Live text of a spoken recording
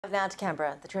Now to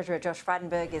Canberra. The Treasurer Josh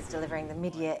Frydenberg is delivering the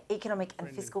mid-year economic and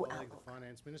fiscal outlook.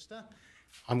 Finance Minister.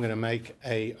 I'm going to make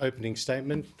an opening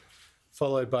statement,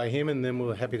 followed by him, and then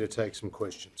we're happy to take some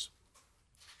questions.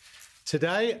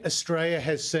 Today, Australia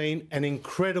has seen an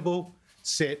incredible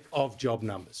set of job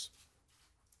numbers,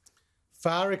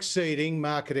 far exceeding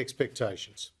market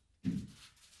expectations.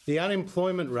 The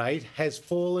unemployment rate has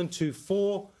fallen to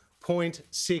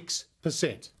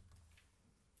 4.6%.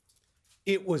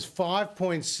 It was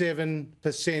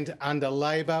 5.7% under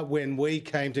Labor when we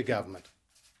came to government.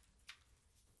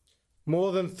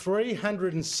 More than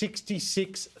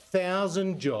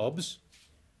 366,000 jobs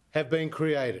have been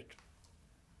created,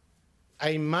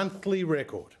 a monthly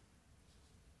record.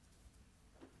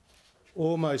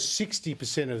 Almost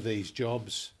 60% of these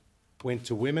jobs went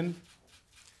to women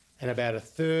and about a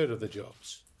third of the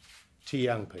jobs to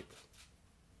young people.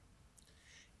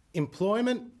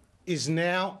 Employment is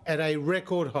now at a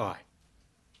record high,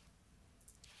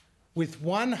 with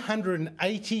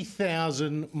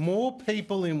 180,000 more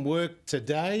people in work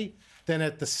today than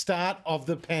at the start of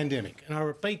the pandemic. And I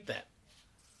repeat that.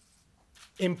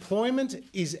 Employment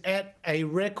is at a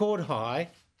record high,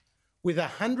 with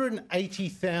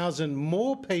 180,000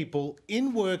 more people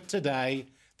in work today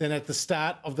than at the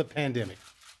start of the pandemic.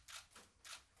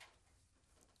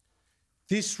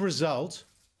 This result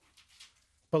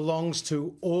belongs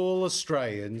to all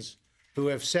Australians who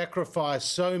have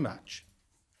sacrificed so much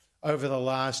over the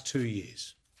last 2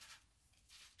 years.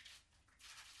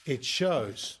 It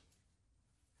shows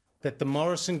that the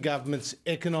Morrison government's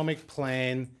economic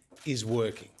plan is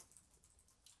working.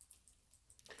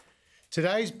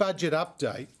 Today's budget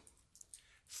update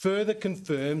further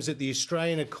confirms that the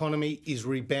Australian economy is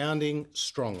rebounding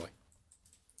strongly,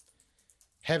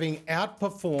 having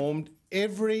outperformed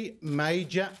every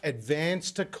major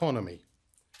advanced economy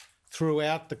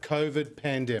throughout the COVID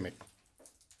pandemic.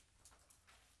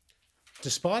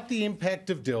 Despite the impact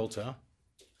of Delta,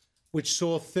 which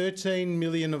saw 13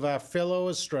 million of our fellow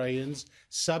Australians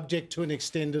subject to an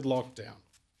extended lockdown,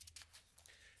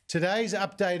 today's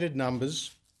updated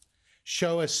numbers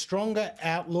show a stronger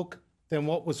outlook than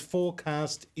what was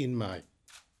forecast in May.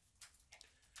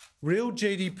 Real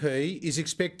GDP is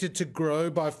expected to grow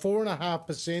by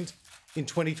 4.5% in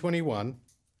 2021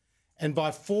 and by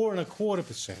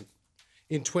 4.25%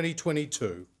 in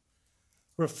 2022,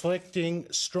 reflecting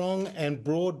strong and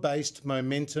broad-based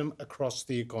momentum across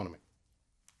the economy.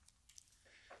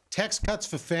 Tax cuts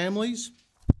for families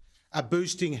are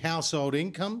boosting household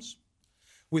incomes,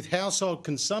 with household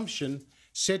consumption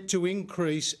set to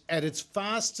increase at its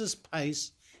fastest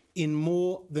pace in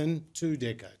more than 2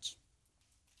 decades.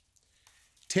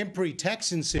 Temporary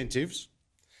tax incentives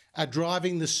are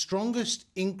driving the strongest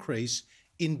increase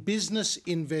in business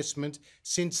investment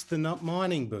since the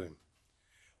mining boom,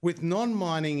 with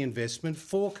non-mining investment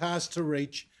forecast to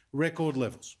reach record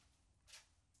levels.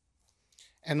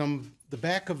 And on the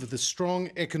back of the strong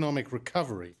economic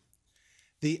recovery,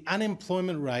 the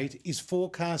unemployment rate is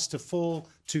forecast to fall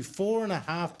to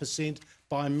 4.5%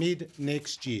 by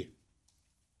mid-next year.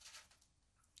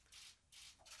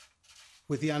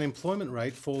 With the unemployment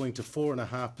rate falling to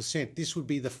 4.5%, this would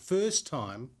be the first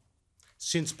time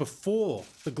since before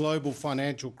the global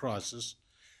financial crisis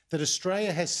that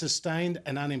Australia has sustained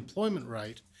an unemployment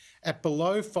rate at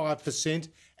below 5%,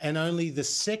 and only the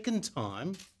second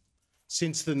time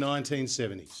since the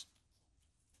 1970s.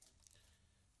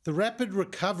 The rapid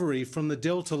recovery from the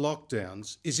Delta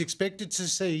lockdowns is expected to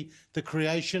see the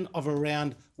creation of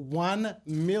around 1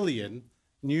 million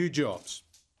new jobs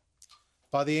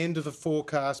by the end of the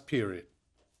forecast period,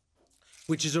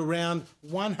 which is around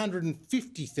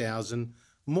 150,000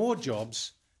 more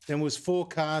jobs than was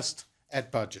forecast at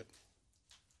budget.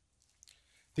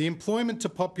 The employment to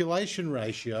population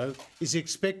ratio is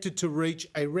expected to reach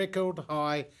a record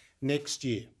high next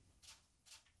year.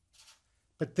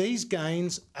 But these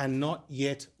gains are not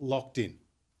yet locked in.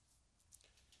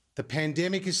 The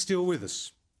pandemic is still with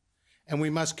us, and we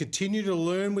must continue to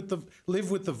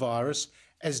live with the virus,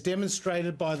 as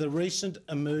demonstrated by the recent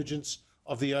emergence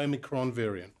of the Omicron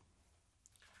variant.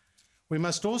 We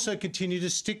must also continue to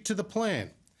stick to the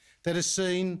plan that has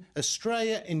seen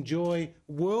Australia enjoy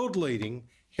world-leading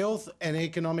health and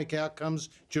economic outcomes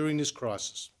during this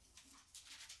crisis.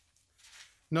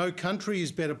 No country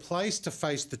is better placed to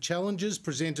face the challenges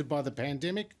presented by the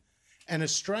pandemic, and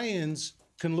Australians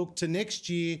can look to next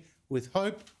year with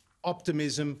hope,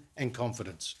 optimism and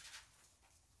confidence.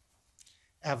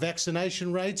 Our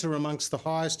vaccination rates are amongst the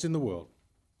highest in the world.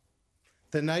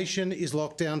 The nation is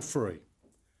lockdown free.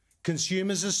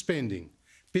 Consumers are spending,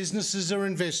 businesses are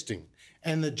investing,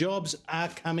 and the jobs are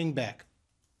coming back.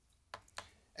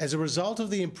 As a result of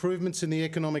the improvements in the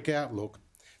economic outlook,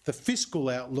 the fiscal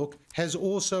outlook has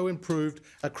also improved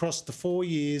across the 4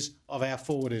 years of our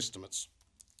forward estimates.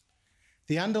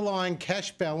 The underlying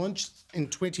cash balance in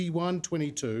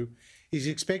 21-22 is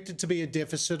expected to be a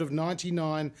deficit of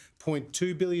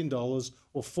 $99.2 billion,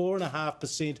 or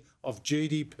 4.5% of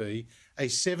GDP, a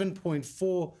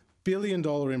 $7.4 billion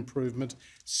improvement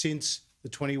since the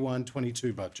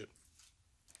 21-22 budget.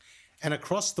 And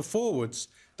across the forwards,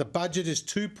 the budget is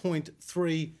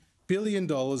 $2.3 billion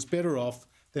better off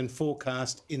than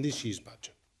forecast in this year's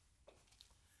budget.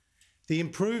 The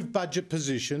improved budget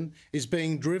position is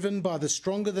being driven by the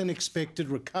stronger than expected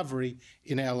recovery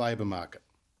in our labour market.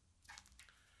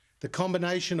 The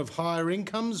combination of higher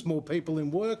incomes, more people in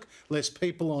work, less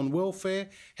people on welfare,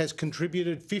 has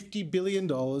contributed $50 billion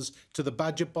to the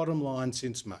budget bottom line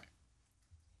since May.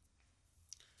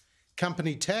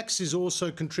 Company tax is also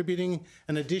contributing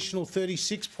an additional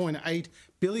 $36.8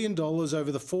 billion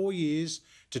over the 4 years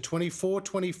to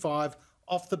 24-25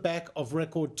 off the back of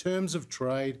record terms of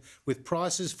trade, with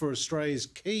prices for Australia's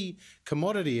key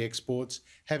commodity exports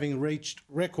having reached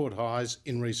record highs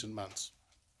in recent months.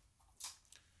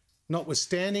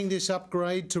 Notwithstanding this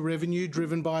upgrade to revenue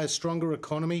driven by a stronger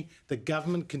economy, the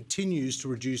government continues to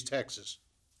reduce taxes.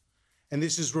 And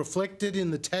this is reflected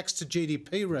in the tax to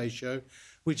GDP ratio,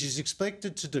 which is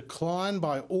expected to decline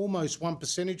by almost 1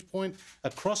 percentage point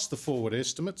across the forward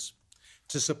estimates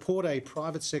to support a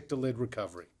private sector-led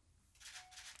recovery.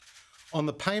 On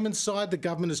the payment side, the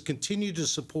government has continued to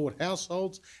support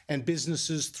households and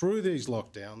businesses through these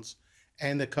lockdowns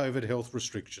and the COVID health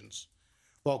restrictions,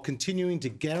 while continuing to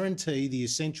guarantee the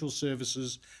essential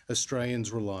services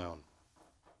Australians rely on.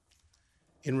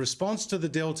 In response to the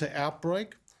Delta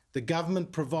outbreak, the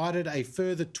government provided a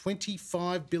further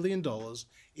 $25 billion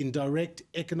in direct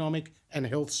economic and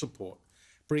health support,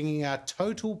 bringing our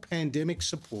total pandemic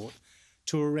support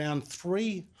to around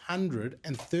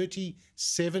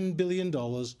 $337 billion,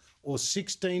 or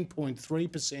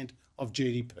 16.3% of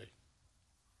GDP.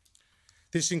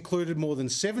 This included more than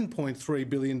 $7.3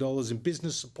 billion in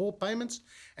business support payments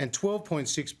and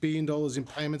 $12.6 billion in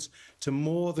payments to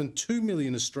more than 2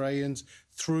 million Australians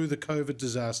through the COVID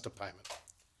disaster payment,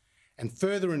 and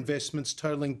further investments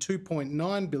totalling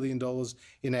 $2.9 billion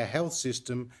in our health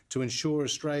system to ensure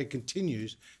Australia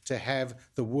continues to have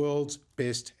the world's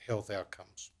best health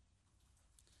outcomes.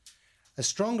 A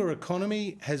stronger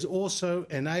economy has also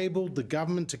enabled the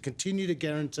government to continue to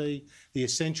guarantee the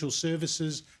essential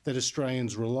services that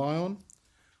Australians rely on,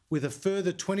 with a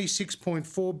further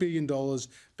 $26.4 billion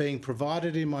being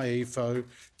provided in MyEFO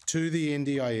to the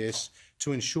NDIS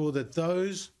to ensure that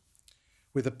those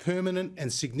with a permanent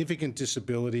and significant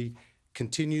disability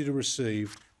continue to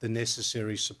receive the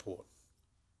necessary support.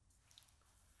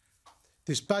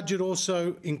 This budget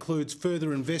also includes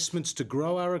further investments to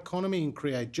grow our economy and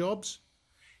create jobs,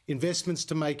 investments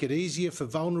to make it easier for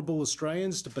vulnerable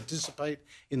Australians to participate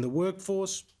in the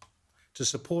workforce, to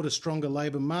support a stronger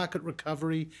labour market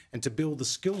recovery, and to build the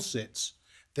skill sets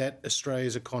that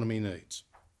Australia's economy needs.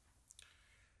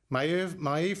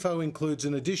 MyEFO includes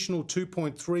an additional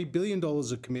 $2.3 billion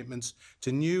of commitments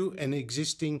to new and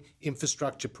existing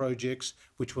infrastructure projects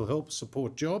which will help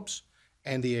support jobs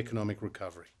and the economic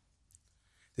recovery.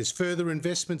 There's further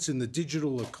investments in the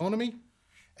digital economy,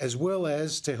 as well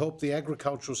as to help the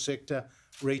agricultural sector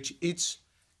reach its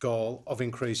goal of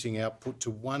increasing output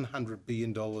to $100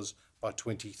 billion by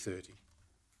 2030.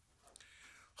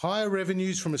 Higher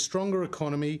revenues from a stronger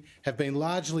economy have been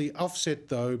largely offset,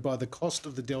 though, by the cost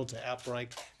of the Delta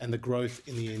outbreak and the growth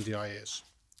in the NDIS.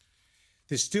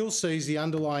 This still sees the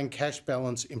underlying cash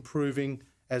balance improving,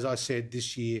 as I said,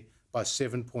 this year by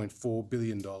 $7.4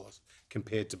 billion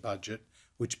compared to budget,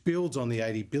 which builds on the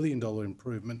 $80 billion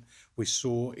improvement we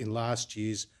saw in last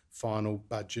year's final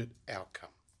budget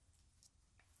outcome.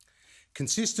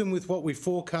 Consistent with what we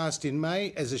forecast in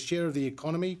May, as a share of the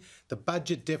economy, the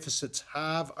budget deficits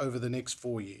halve over the next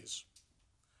 4 years.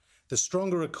 The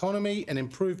stronger economy and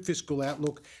improved fiscal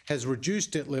outlook has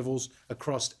reduced debt levels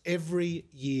across every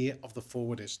year of the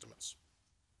forward estimates.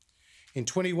 In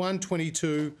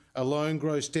 21-22, alone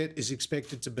gross debt is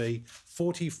expected to be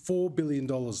 $44 billion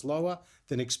lower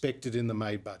than expected in the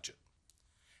May budget.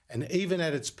 And even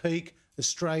at its peak,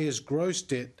 Australia's gross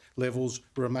debt levels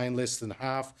remain less than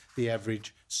half the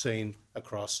average seen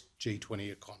across G20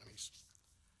 economies.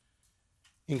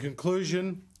 In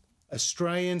conclusion,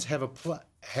 Australians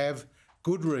have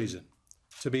good reason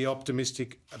to be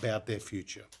optimistic about their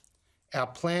future. Our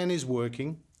plan is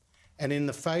working, and in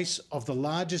the face of the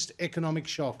largest economic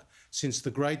shock since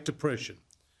the Great Depression,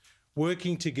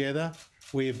 working together,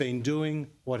 we have been doing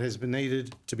what has been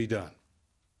needed to be done.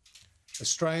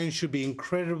 Australians should be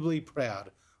incredibly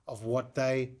proud of what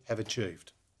they have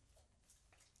achieved.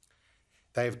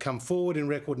 They have come forward in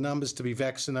record numbers to be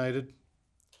vaccinated.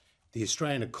 The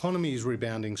Australian economy is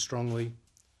rebounding strongly.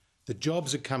 The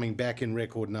jobs are coming back in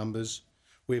record numbers.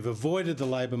 We've avoided the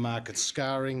labour market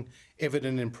scarring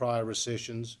evident in prior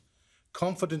recessions.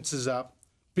 Confidence is up,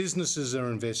 businesses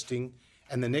are investing,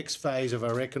 and the next phase of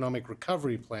our economic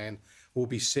recovery plan will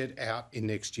be set out in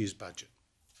next year's budget.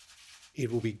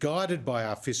 It will be guided by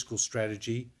our fiscal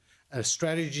strategy, a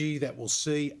strategy that will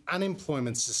see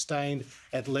unemployment sustained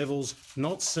at levels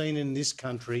not seen in this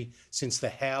country since the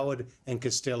Howard and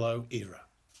Costello era.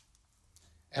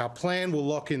 Our plan will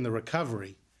lock in the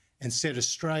recovery and set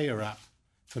Australia up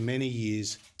for many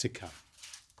years to come.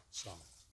 Simon.